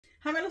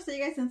Hi, hello, see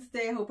you guys, and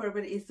today I hope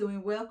everybody is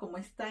doing well. ¿Cómo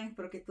están?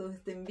 Espero que todos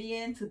estén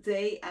bien.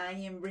 Today I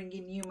am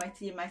bringing you my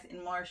Tjmaxx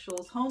and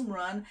Marshall's home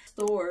run.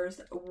 Stores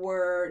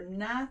were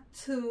not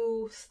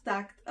too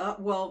stacked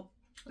up. Well,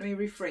 let me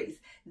rephrase.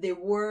 They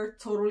were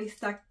totally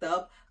stacked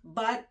up,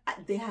 but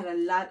they had a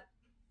lot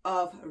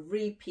of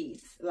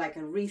repeats, like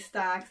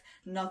restocks,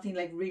 nothing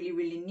like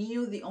really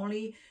new. The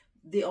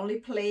only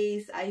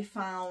place I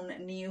found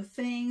new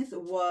things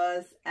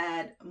was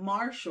at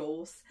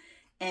Marshall's,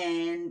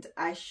 and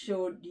I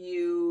showed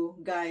you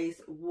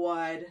guys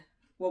what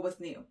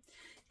was new.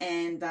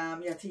 And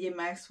yeah,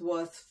 Tjmaxx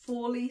was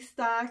fully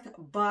stocked,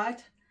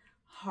 but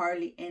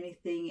hardly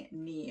anything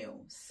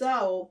new.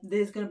 So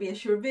this is gonna be a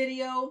short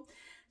video.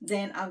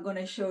 Then I'm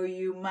gonna show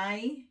you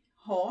my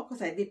haul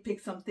because I did pick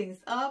some things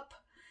up.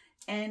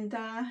 And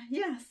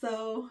yeah,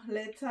 so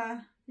let's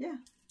yeah,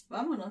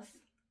 vámonos.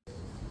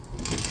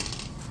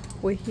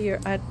 We're here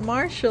at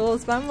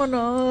Marshall's.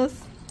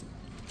 Vamonos.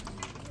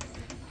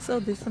 So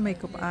this is the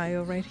makeup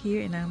aisle right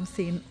here, and I'm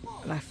seeing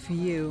a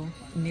few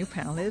new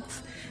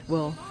palettes.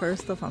 Well,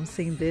 first off, I'm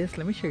seeing this.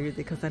 Let me show you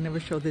because I never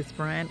showed this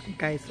brand.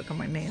 Guys, look at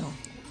my nail.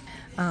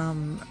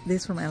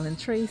 This from Ellen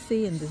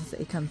Tracy, and this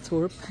is a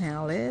contour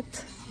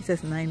palette. It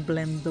says 9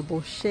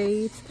 blendable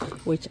shades,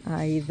 which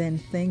I then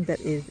think that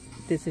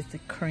this is the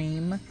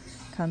cream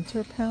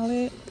contour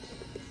palette.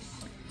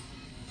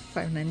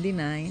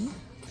 $5.99.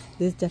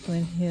 This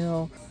Jaclyn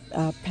Hill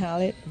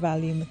palette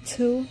volume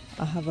 2.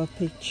 I have a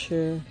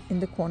picture in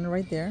the corner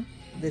right there.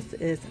 This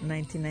is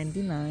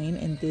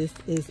 $19.99, and this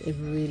is a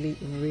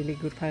really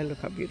good palette. Look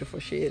how beautiful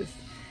she is.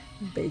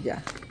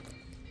 Bella.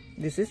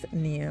 This is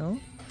new.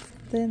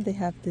 Then they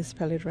have this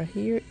palette right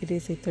here. It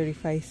is a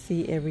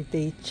 35C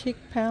Everyday Chic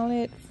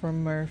palette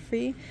from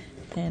Mercier,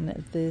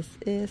 and this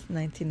is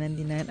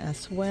 $19.99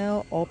 as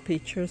well. All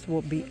pictures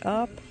will be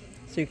up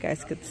so you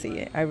guys could see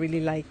it. I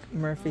really like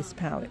Mercier's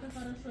palettes.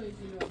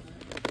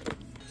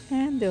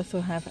 And they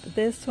also have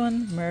this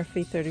one,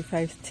 Mercier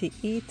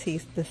 35TE,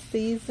 Tis the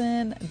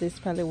Season. This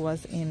palette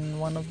was in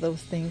one of those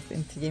things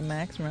in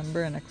Tjmaxx,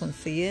 remember, and I couldn't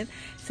see it.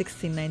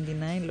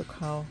 $16.99. Look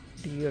how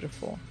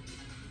beautiful.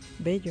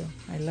 Bello.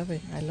 I love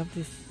it. I love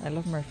this. I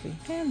love Mercier.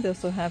 And they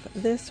also have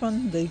this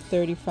one, the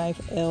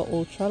 35L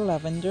Ultra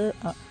Lavender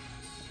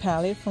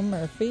palette from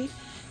Mercier.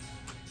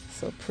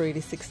 So pretty,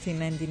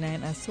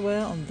 $16.99 as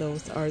well. And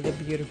those are the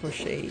beautiful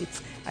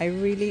shades. I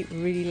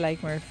really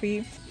like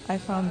Mercier. I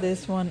found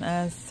this one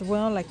as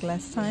well, like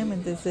last time,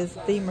 and this is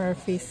the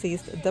Mercier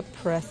Sees the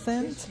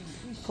Present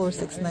for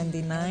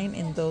 $6.99,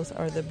 and those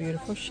are the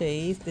beautiful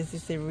shades. This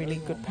is a really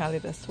good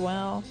palette as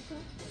well.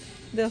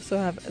 They also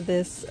have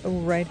this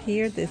right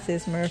here. This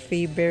is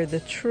Mercier Bare the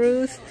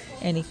Truth,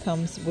 and it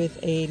comes with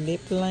a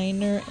lip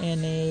liner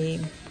and a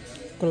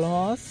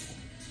gloss.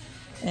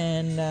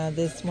 And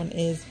this one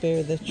is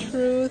Bare the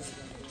Truth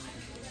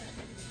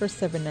for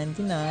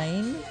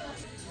 $7.99.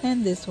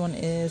 And this one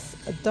is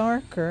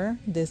darker.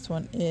 This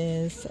one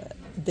is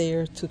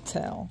Dare to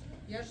Tell.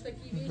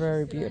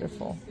 Very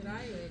beautiful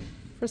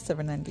for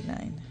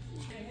 $7.99.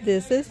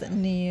 This is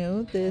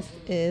new. This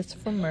is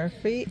from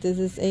Mercier. This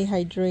is a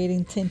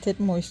hydrating tinted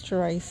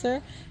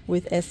moisturizer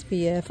with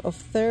SPF of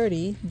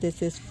 30.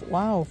 This is,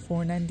 wow,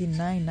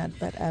 $4.99. Not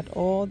bad at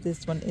all.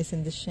 This one is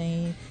in the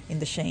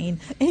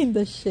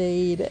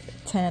shade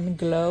Tan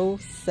Glow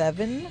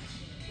 7.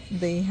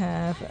 They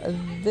have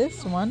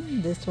this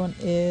one. This one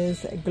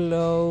is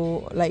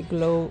Light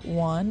Glow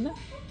 1.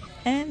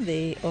 And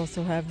they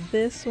also have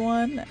this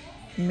one,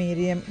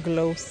 Medium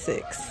Glow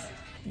 6.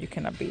 You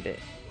cannot beat it.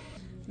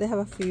 They have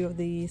a few of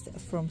these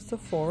from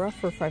Sephora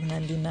for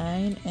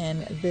 $5.99,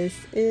 and this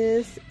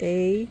is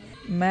a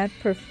Matte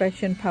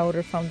Perfection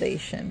Powder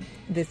Foundation.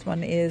 This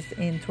one is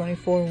in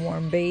 24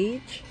 Warm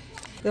Beige.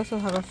 They also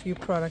have a few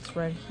products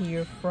right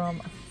here from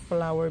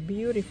Flower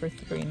Beauty for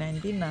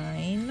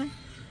 $3.99.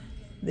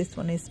 This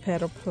one is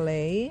Petal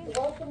Play.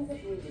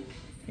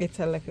 It's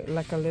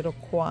like a little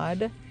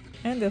quad.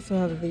 And they also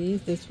have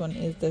these. This one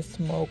is the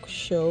Smoke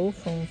Show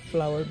from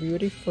Flower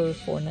Beauty for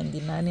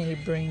 $4.99, and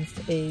it brings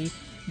a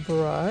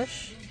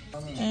brush.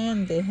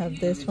 And they have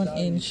this one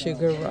in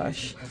Sugar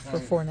Rush for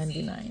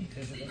 $4.99.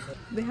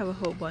 They have a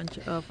whole bunch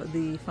of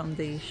the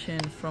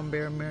foundation from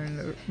Bare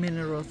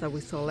Minerals that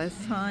we saw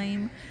last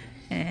time,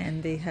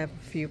 and they have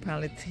a few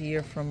palettes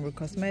here from Rue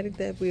Cosmetics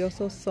that we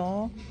also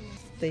saw.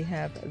 They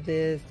have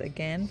this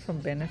again from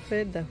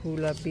Benefit, the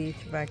Hula Beach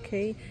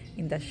Vacay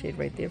in that shade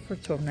right there for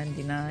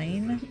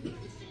 $12.99.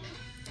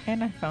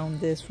 And I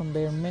found this from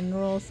Bare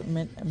Minerals,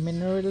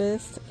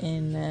 Mineralist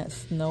in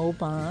Snow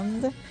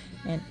Bond,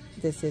 and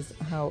this is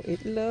how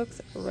it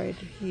looks right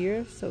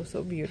here. So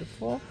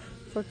beautiful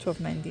for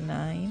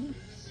 $12.99.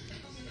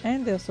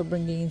 And they're also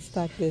bringing in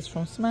stock this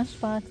from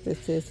Smashbox.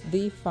 This is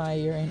the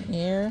Fire and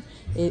Air.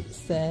 It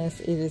says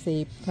it is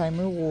a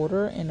primer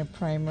water and a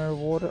primer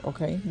water.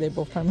 Okay, they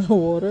both primer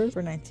water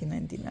for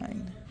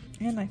 $19.99.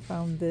 And I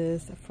found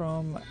this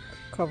from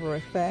Cover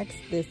FX.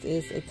 This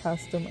is a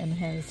Costume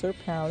Enhancer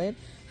palette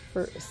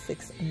for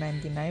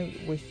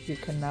 $6.99, which you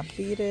cannot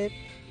beat it.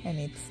 And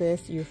it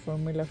says your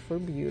formula for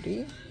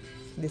beauty.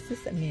 This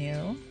is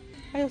new.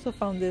 I also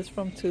found this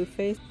from Too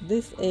Faced.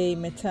 This is a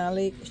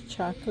metallic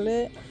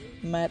chocolate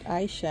matte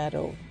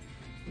eyeshadow.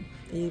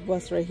 It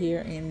was right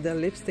here in the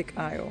lipstick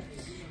aisle,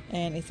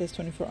 and it says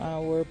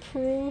 24-hour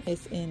proof.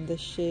 It's in the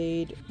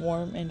shade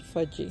Warm and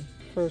Fudgy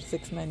for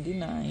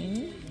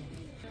 $6.99.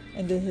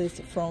 And this is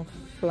from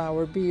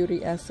Flower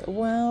Beauty as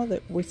well.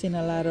 We've seen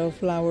a lot of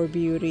Flower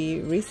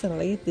Beauty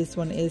recently. This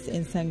one is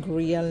in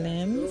Sangria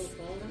Limbs,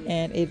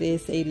 and it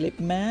is a lip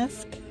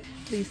mask.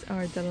 These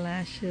are the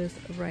lashes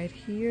right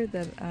here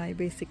that I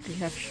basically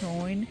have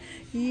shown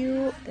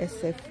you,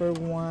 except for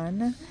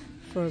one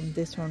from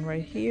this one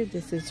right here.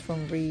 This is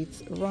from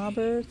Reed's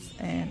Roberts,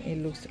 and it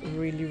looks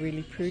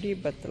really pretty,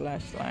 but the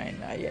lash line,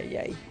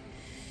 ay.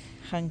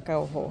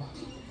 Hankauho.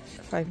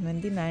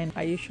 $5.99.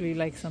 I usually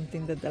like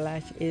something that the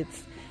lash is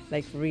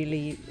like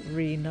really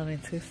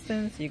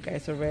non-existent. You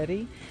guys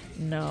already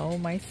know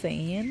my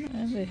saying.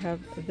 And they have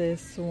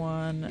this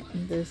one.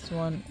 This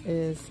one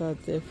is a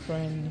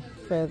different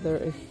feather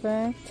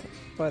effect,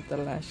 but the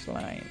lash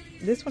line,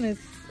 this one is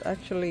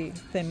actually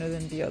thinner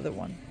than the other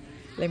one.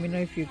 Let me know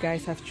if you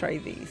guys have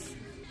tried these.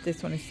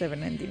 This one is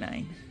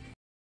 $7.99.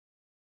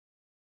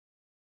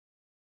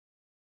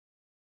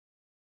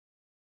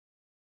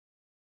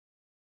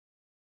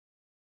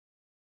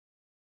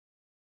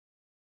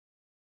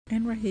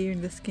 And right here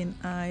in the skin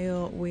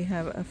aisle, we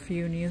have a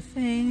few new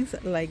things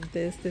like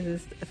this. This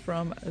is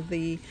from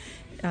the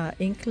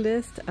Ink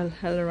List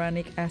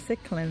Hyaluronic Acid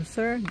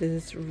Cleanser.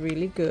 This is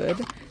really good.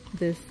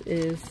 This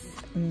is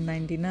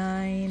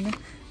 $99.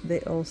 They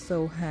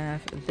also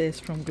have this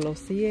from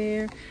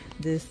Dossier.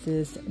 This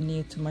is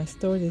new to my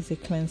store. This is a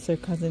cleanser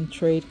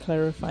concentrate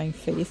clarifying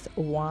face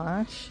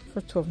wash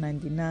for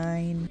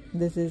 $12.99.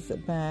 This is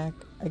back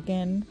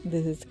again.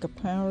 This is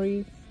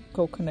Capari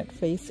coconut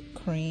face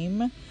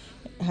cream.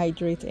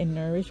 Hydrate and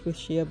nourish with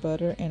shea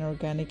butter and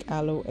organic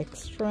aloe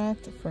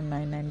extract for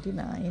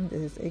 $9.99.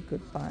 This is a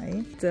good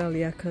buy.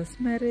 Dahlia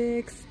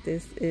Cosmetics.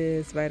 This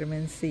is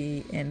vitamin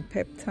C and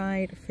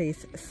peptide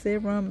face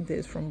serum.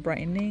 This is from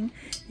Brightening.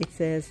 It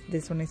says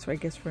this one is, I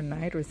guess, for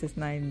night, or it says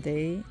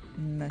 9-day.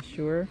 I'm not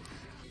sure.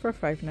 For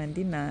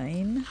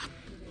 $5.99.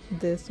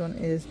 This one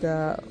is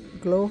the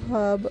Glow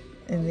Hub,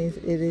 and it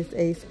is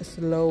a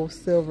slow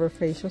silver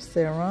facial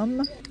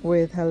serum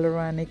with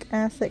hyaluronic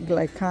acid,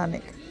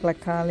 glycolic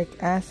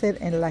acid,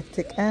 and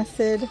lactic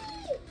acid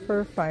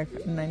for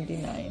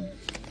 $5.99.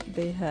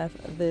 They have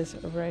this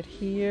right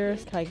here,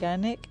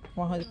 Kyganic,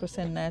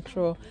 100%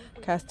 natural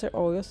castor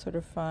oil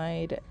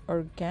certified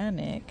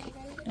organic,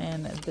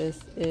 and this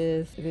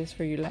is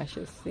for your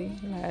lashes. See,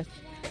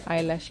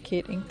 eyelash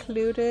kit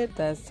included.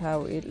 That's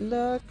how it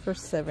looks for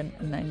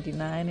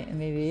 $7.99,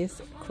 and it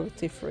is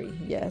cruelty free.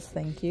 Yes,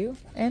 thank you.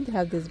 And they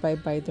have this by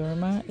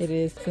Derma. It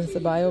is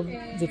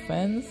Sensibio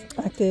Defense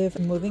Active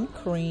Smoothing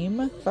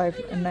Cream,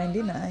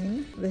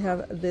 $5.99. They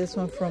have this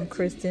one from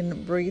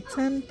Christian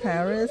Britton,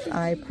 Paris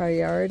Eye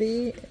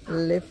Priority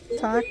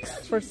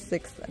Liftox for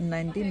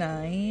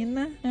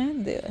 $6.99.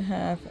 And they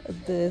have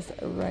this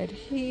right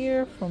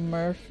here from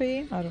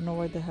Murphy. I don't know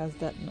why that has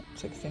that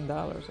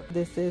 $16.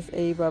 This is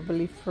a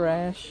Bubbly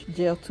Fresh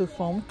Gel to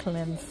Foam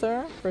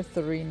Cleanser for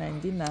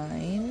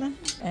 $3.99.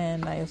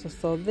 And I also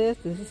saw this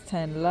is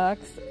 10 Lux,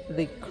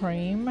 the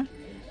cream,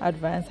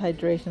 Advanced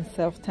Hydration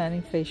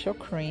Self-Tanning Facial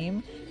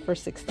Cream for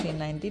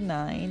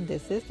 $16.99.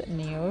 This is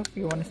new if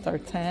you want to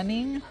start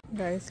tanning.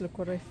 Guys, look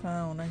what I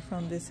found. I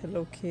found this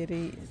Hello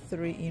Kitty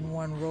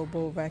 3-in-1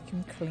 Robo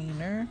Vacuum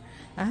Cleaner.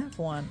 I have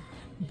one,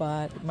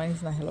 but mine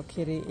is not Hello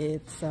Kitty,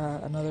 it's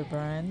another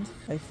brand.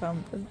 I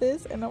found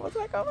this and I was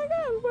like, oh my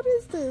god, what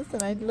is this?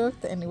 And I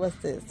looked and it was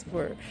this,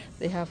 where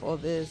they have all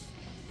this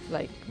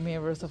like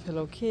mirrors of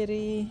Hello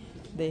Kitty.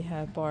 They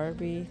have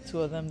Barbie,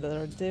 two of them that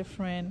are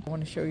different. I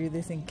want to show you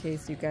this in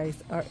case you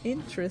guys are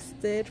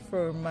interested,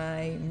 for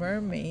my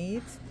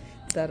mermaids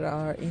that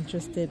are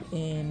interested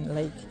in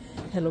like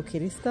Hello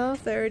Kitty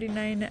stuff.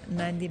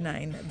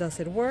 $39.99. Does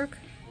it work?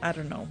 I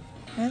don't know.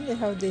 And they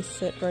have this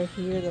set right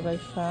here that I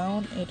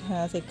found. It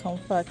has a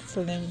compact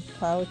slim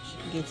pouch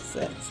gift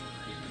set.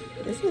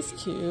 This is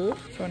cute.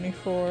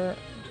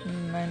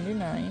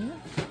 $24.99.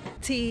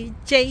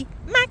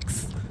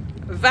 Tjmaxx.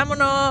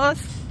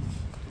 Vamonos.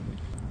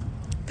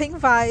 Pink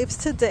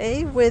vibes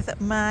today with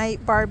my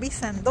Barbie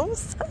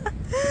sandals.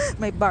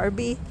 My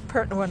Barbie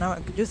purse. Well, no,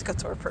 just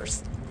couture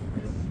purse.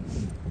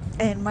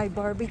 And my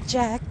Barbie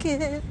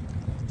jacket.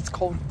 It's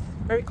cold.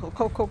 Very cold.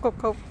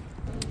 Cold.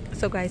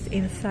 So guys,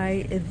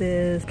 inside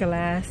this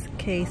glass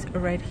case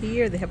right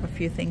here, they have a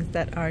few things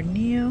that are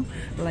new,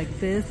 like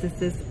this.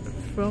 This is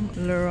from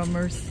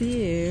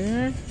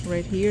Mercier.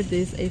 Right here,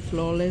 this is a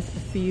Flawless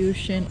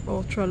Fusion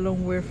Ultra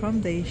Longwear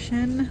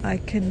Foundation. I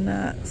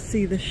cannot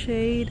see the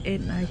shade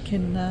and I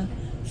cannot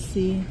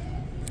see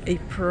a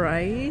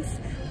price.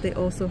 They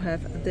also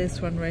have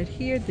this one right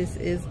here. This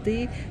is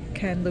the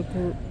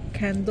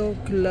Candle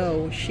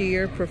Glow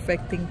Sheer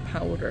Perfecting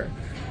Powder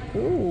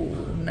Ooh,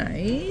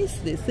 nice.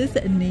 This is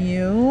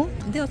new.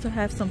 They also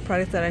have some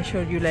products that I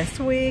showed you last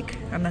week.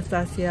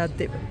 Anastasia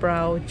Dip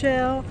Brow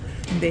Gel.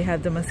 They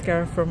have the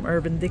mascara from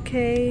Urban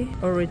Decay,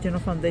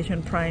 original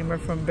foundation primer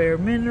from Bare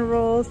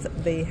Minerals.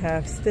 They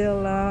have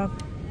Stila,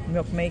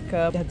 Milk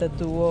Makeup. They have the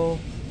duo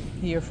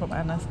here from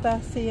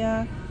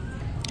Anastasia.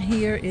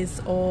 Here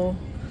is all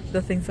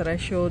the things that I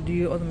showed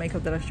you, all the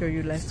makeup that I showed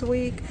you last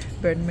week.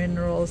 Bare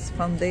Minerals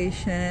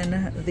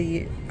foundation,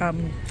 the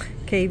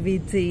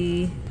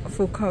KVD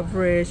full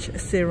coverage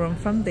serum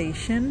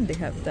foundation. They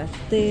have that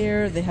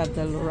there. They have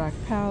the Lorac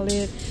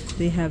palette.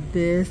 They have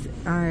this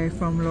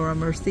from Laura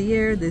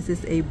Mercier. This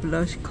is a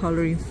blush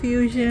color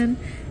infusion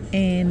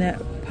in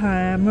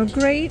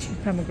pomegranate.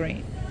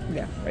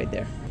 Yeah, right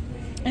there.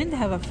 And they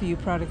have a few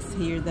products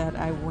here that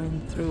I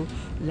went through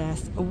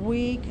last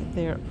week.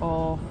 They're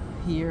all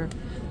here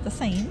the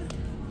same.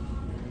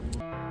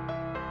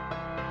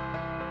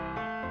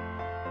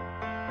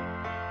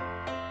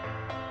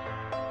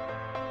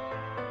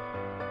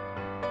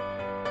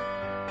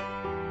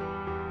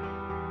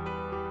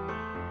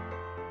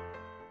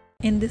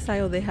 In this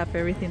aisle they have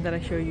everything that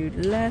I showed you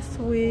last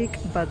week,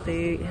 but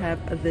they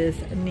have this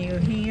new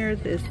here.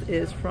 This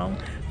is from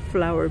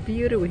Flower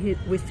Beauty.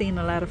 We've seen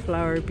a lot of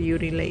Flower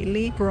Beauty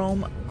lately.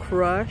 Chrome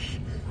Crush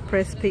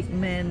Press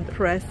Pigment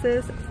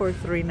Presses for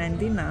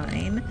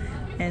 $3.99,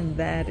 and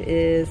that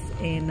is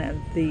in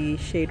the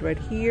shade right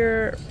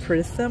here,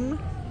 Prism.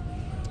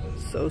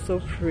 So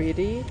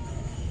pretty.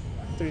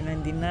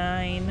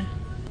 $3.99.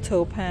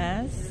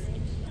 Topaz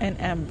and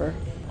Amber.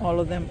 All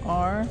of them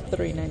are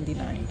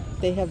 $3.99.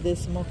 They have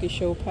this Smoky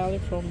Show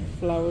palette from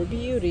Flower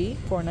Beauty,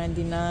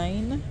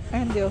 $4.99.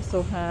 And they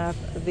also have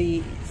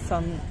the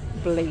Sun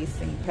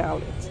Blazing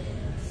palette.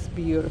 It's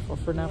beautiful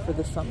for now for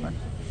the summer,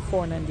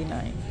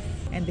 $4.99.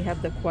 And they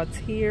have the quads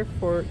here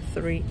for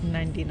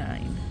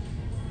 $3.99.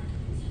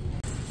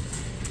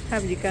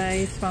 Have you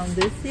guys found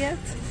this yet?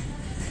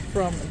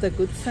 From The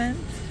Good Scent,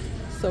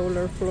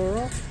 Solar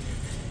Floral.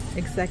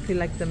 Exactly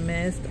like the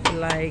mist,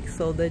 like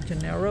Sol de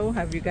Janeiro.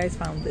 Have you guys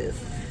found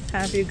this?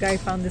 Have you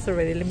guys found this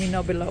already? Let me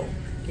know below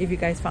if you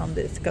guys found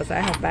this, because I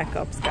have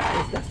backups,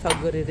 guys. That's how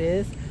good it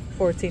is.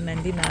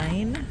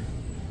 $14.99.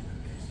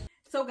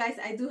 So guys,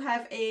 I do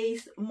have a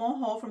small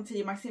haul from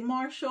Tjmaxx and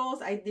Marshalls.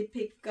 I did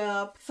pick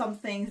up some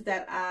things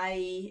that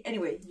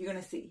anyway, you're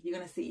gonna see.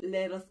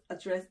 Let us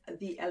address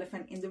the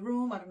elephant in the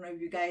room. I don't know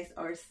if you guys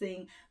are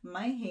seeing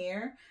my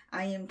hair.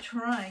 I am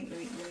trying, let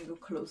me go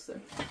closer.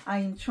 I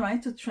am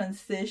trying to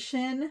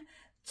transition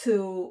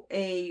to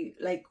a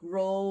like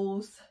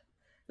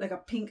a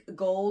pink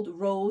gold,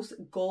 rose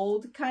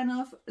gold kind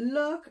of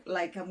look.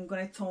 Like I'm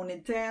gonna tone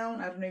it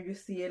down. I don't know if you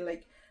see it,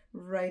 like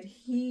right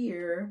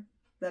here,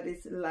 that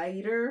is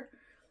lighter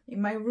in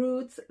my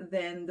roots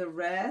than the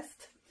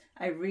rest.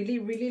 I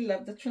really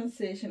love the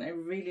transition. I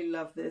really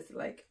love this,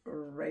 like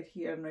right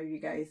here. I don't know if you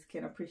guys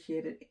can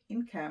appreciate it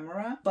in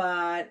camera,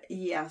 but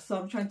yeah, so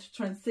I'm trying to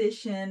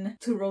transition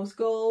to rose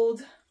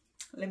gold.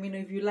 Let me know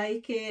if you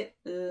like it.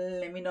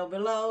 Let me know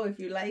below if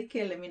you like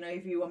it. Let me know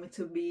if you want me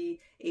to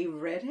be a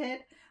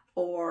redhead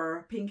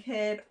or pink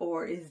head,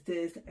 or is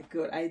this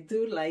good? I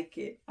do like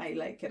it. I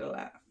like it a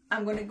lot.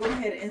 I'm gonna go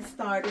ahead and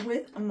start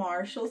with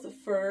Marshalls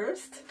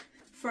first.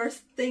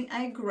 First thing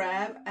I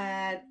grabbed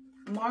at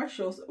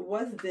Marshalls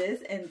was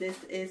this, and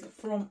this is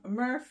from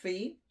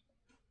Murphy.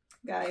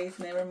 Guys,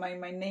 never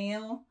mind my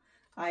nail.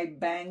 I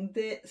banged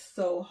it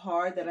so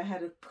hard that I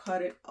had to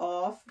cut it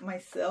off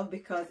myself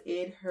because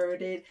it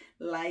hurted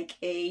like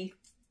a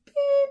beep,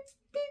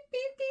 beep,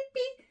 beep, beep,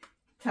 beep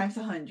times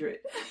 100.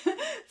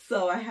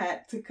 So I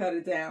had to cut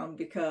it down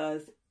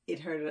because it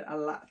hurted a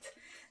lot.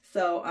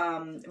 So,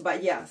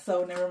 but yeah,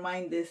 so never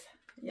mind this.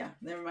 Yeah,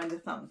 never mind the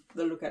thumb,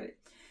 the look at it.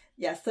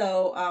 Yeah,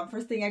 so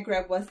first thing I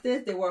grabbed was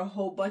this. There were a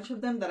whole bunch of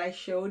them that I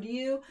showed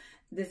you.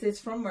 This is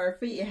from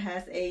Murphy. It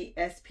has a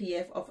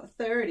SPF of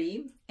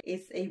 30.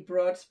 It's a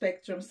broad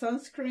spectrum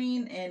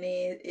sunscreen, and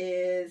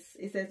it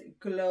says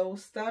Glow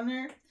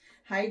Stunner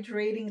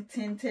Hydrating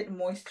Tinted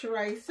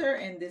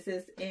Moisturizer, and this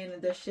is in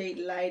the shade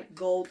Light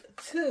Gold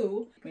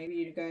 2. Maybe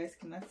you guys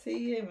cannot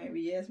see it.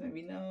 Maybe yes,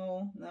 maybe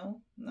no.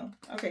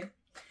 Okay.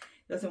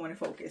 Doesn't want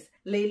to focus.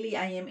 Lately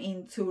I am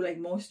into like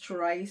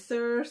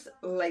moisturizers,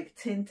 like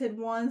tinted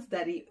ones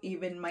that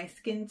even my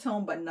skin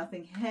tone, but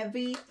nothing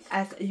heavy.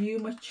 As you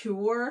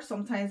mature,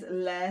 sometimes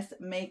less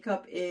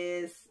makeup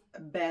is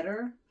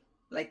better.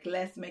 Like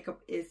less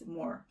makeup is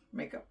more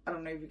makeup. I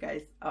don't know if you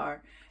guys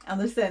are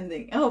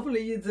understanding.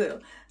 Hopefully you do.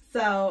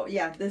 So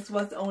yeah, this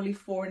was only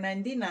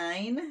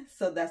 $4.99,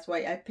 so that's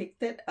why I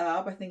picked it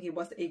up. I think it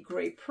was a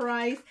great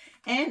price,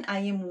 and I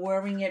am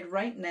wearing it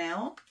right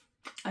now.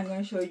 I'm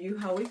going to show you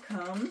how it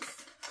comes.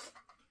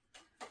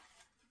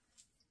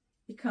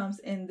 It comes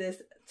in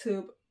this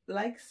tube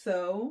like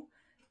so,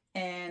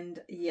 and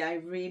yeah, I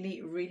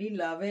really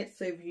love it.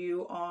 So if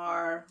you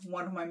are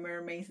one of my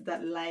mermaids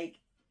that like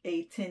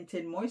a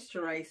tinted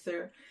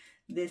moisturizer,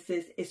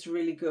 it's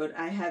really good.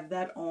 I have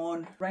that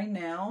on right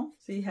now.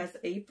 See, it has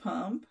a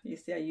pump. You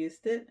see I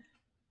used it.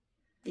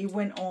 It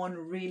went on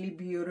really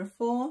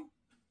beautiful.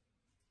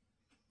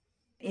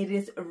 It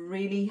is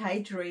really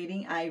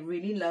hydrating. I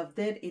really loved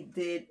it. It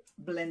did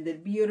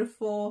blended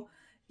beautiful.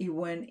 It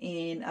went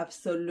in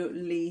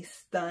absolutely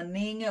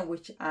stunning,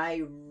 which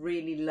I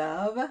really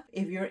love.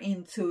 If you're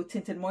into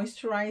tinted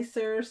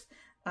moisturizers,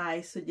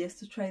 I suggest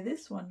to try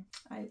this one.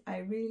 I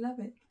really love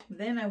it.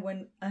 Then I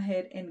went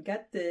ahead and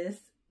got this.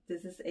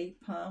 This is a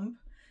pump,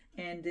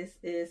 and this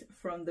is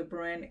from the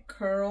brand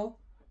Curl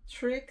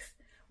Tricks.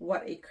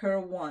 What a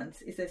Curl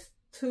Wants. It says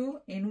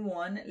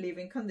 2-in-1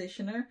 leave-in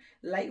conditioner,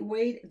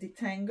 lightweight,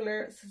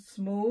 detangler,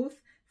 smooth,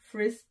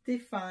 frizz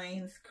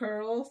defines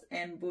curls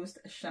and boost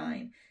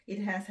shine. It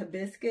has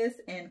hibiscus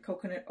and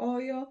coconut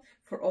oil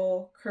for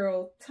all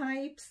curl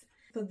types.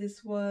 So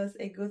this was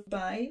a good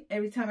buy.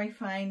 Every time I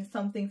find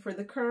something for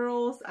the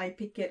curls, I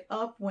pick it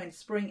up when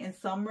spring and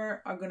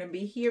summer are gonna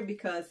be here,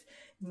 because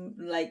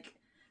like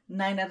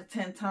 9 out of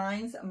 10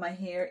 times my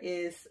hair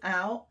is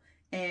out.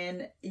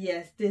 And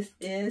yes, this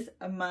is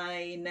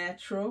my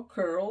natural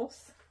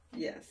curls.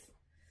 Yes,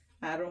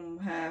 I don't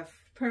have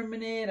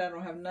permanent, I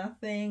don't have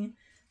nothing.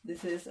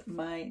 This is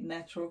my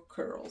natural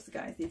curls,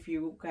 guys. If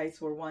you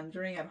guys were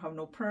wondering, I don't have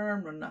no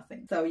perm or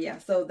nothing. So yeah,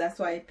 so that's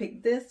why I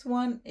picked this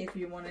one. If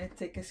you want to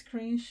take a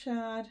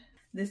screenshot,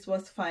 this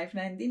was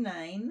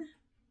 $5.99,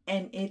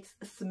 and it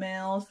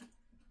smells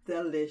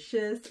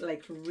delicious,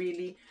 like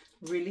really,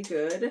 really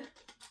good.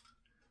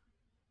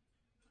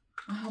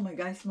 Oh my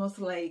God, it smells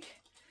like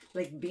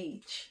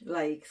beach,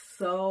 like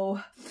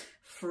so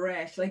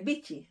fresh, like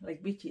beachy,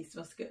 it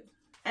smells good.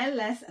 And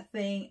last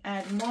thing,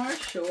 at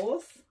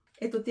Marshall's,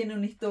 esto tiene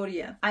una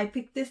historia. I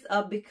picked this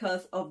up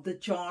because of the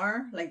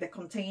jar, like the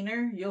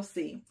container. You'll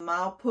see.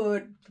 I'll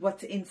put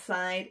what's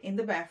inside in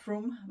the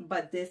bathroom,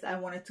 but this I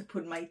wanted to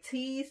put my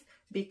teas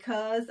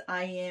because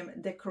I am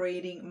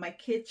decorating my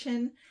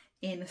kitchen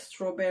in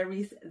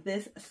strawberries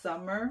this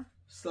summer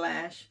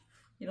slash,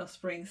 you know,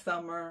 spring,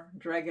 summer,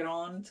 drag it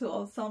on to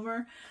all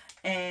summer.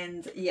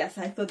 And yes,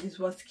 I thought this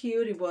was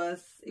cute. It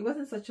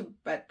wasn't such a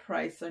bad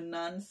price or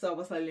none, so I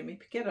was like, let me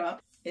pick it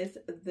up. It's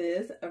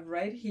this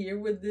right here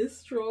with these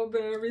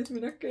strawberries.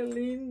 Mira que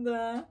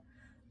linda.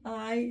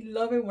 I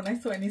love it. When I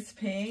saw it, and it's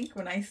pink.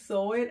 When I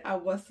saw it, I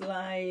was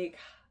like,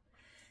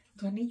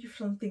 do I need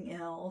something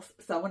else?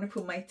 So I want to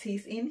put my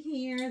teas in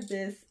here.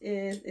 This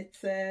is, it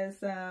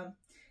says,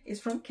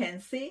 it's from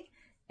Kenzie,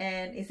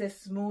 and it says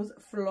smooth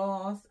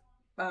floss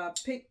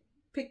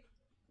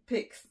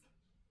picks.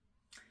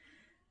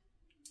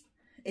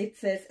 It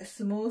says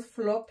smooth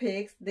flow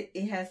picks.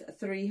 It has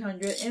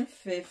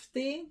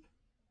 350.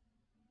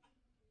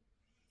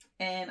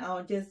 And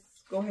I'll just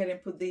go ahead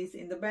and put these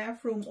in the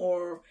bathroom,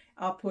 or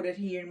I'll put it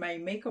here in my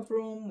makeup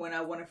room when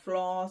I want to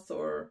floss,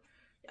 or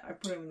I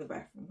put them in the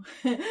bathroom.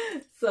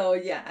 So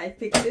yeah, I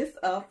picked this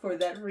up for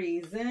that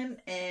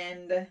reason,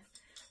 and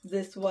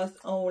this was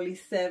only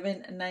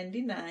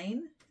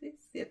 $7.99.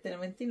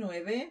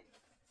 $7.99.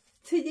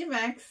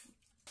 Tjmaxx.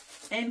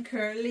 And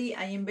currently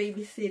I am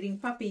babysitting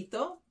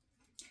Papito.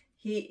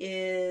 He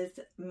is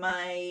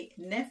my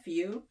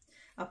nephew.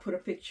 I'll put a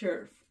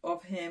picture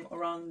of him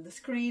around the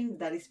screen.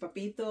 That is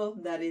Papito.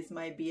 That is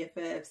my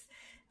BFF's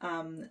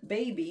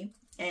baby.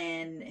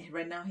 And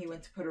right now he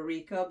went to Puerto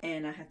Rico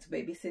and I had to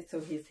babysit, so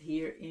he's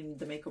here in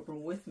the makeup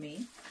room with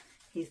me.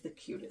 He's the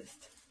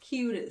cutest.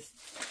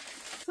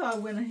 So I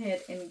went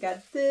ahead and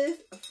got this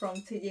from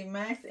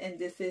Tjmaxx, and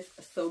this is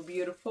so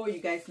beautiful. You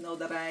guys know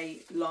that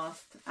I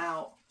lost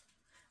out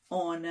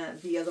on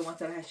the other ones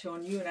that I had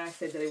shown you, and I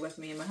said that it was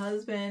me and my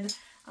husband.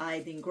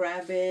 I didn't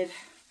grab it.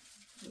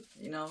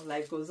 You know,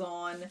 life goes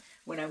on.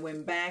 When I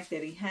went back, they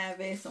didn't have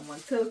it. Someone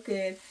took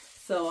it.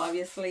 So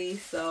obviously,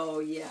 so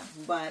yeah.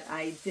 But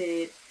I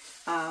did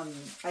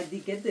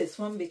get this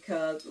one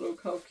because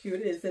look how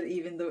cute is it.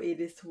 Even though it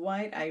is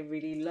white, I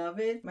really love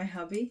it. My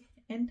hubby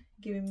and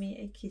giving me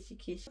a kissy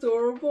kiss.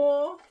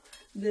 Adorable.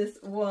 This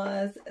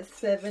was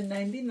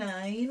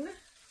 $7.99.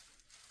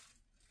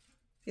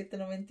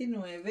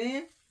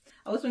 $7.99.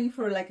 I was looking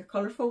for like a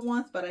colorful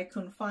one, but I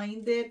couldn't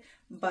find it.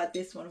 But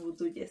this one will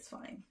do just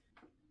fine.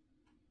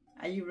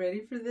 Are you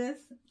ready for this?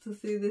 To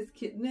see this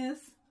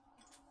cuteness?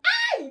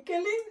 ¡Ay, qué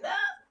linda!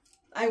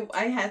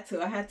 I had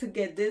to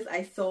get this.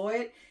 I saw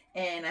it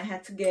and I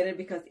had to get it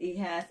because it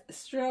has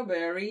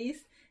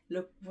strawberries.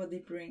 Look what they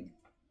bring.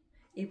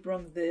 It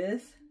brought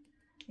this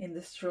in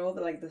the straw,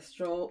 like the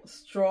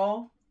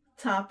straw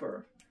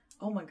topper.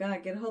 Oh my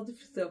God, get a hold of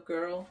yourself,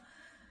 girl.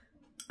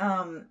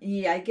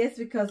 Yeah, I guess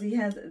because he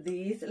has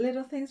these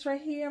little things right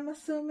here, I'm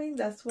assuming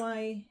that's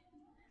why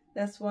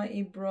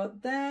he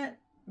brought that,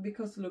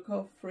 because look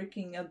how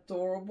freaking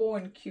adorable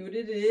and cute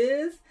it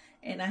is.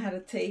 And I had to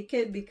take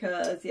it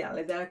because yeah,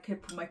 like that I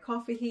could put my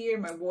coffee here,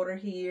 my water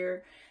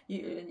here,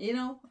 you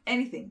know,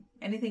 anything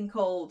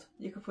cold,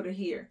 you could put it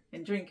here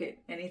and drink it,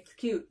 and it's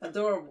cute,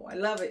 adorable. I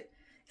love it.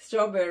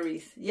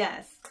 Strawberries,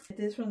 yes. It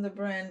is from the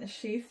brand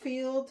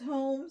Sheffield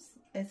Homes.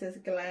 It says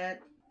Glad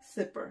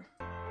Zipper.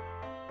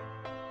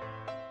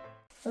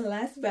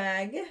 Last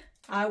bag,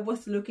 I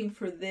was looking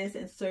for this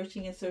and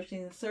searching and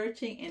searching and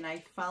searching, and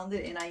I found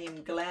it, and I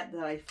am glad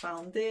that I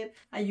found it.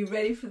 Are you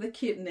ready for the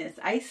cuteness?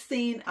 I've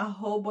seen a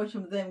whole bunch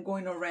of them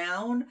going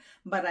around,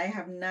 but I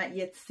have not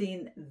yet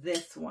seen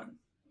this one.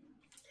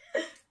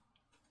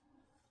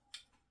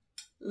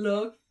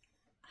 Look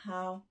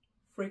how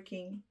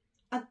freaking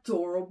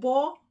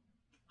adorable.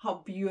 How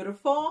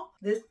beautiful.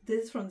 This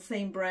is from the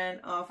same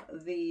brand of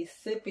the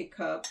sippy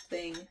cup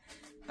thing.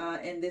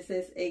 And this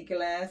is a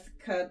glass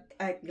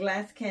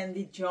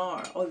candy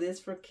jar. Oh, this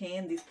for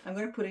candies. I'm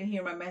gonna put in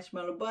here my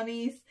marshmallow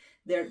bunnies.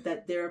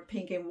 They're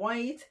pink and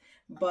white,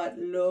 but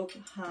look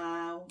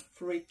how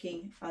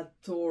freaking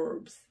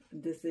adorbs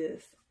this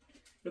is.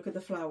 Look at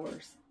the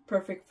flowers.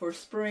 Perfect for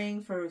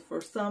spring,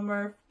 for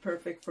summer,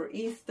 perfect for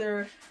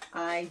Easter.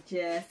 I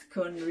just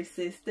couldn't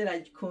resist it.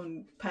 I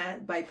couldn't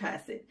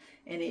bypass it.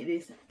 And it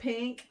is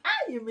pink.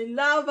 I'm in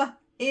love.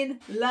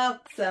 In love.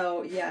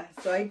 So yeah,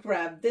 so I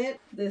grabbed it.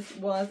 This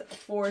was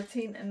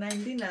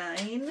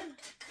 $14.99.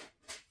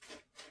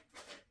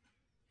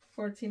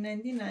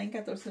 $14.99,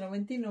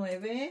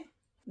 $14.99.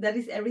 That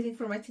is everything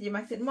for my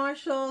Tjmaxx and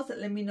Marshalls.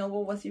 Let me know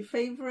what was your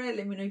favorite.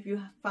 Let me know if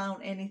you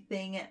found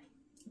anything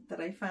that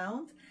I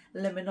found.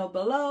 Let me know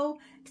below.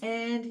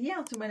 And yeah,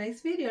 until my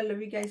next video. I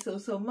love you guys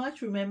so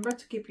much. Remember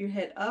to keep your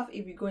head up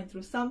if you're going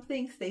through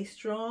something. Stay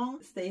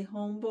strong, stay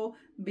humble,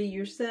 be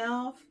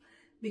yourself,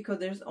 because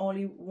there's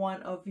only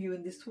one of you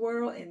in this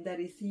world, and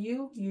that is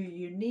you. You're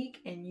unique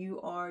and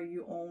you are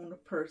your own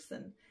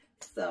person.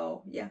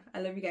 So yeah, I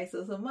love you guys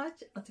so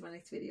much. Until my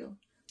next video.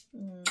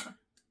 Mwah.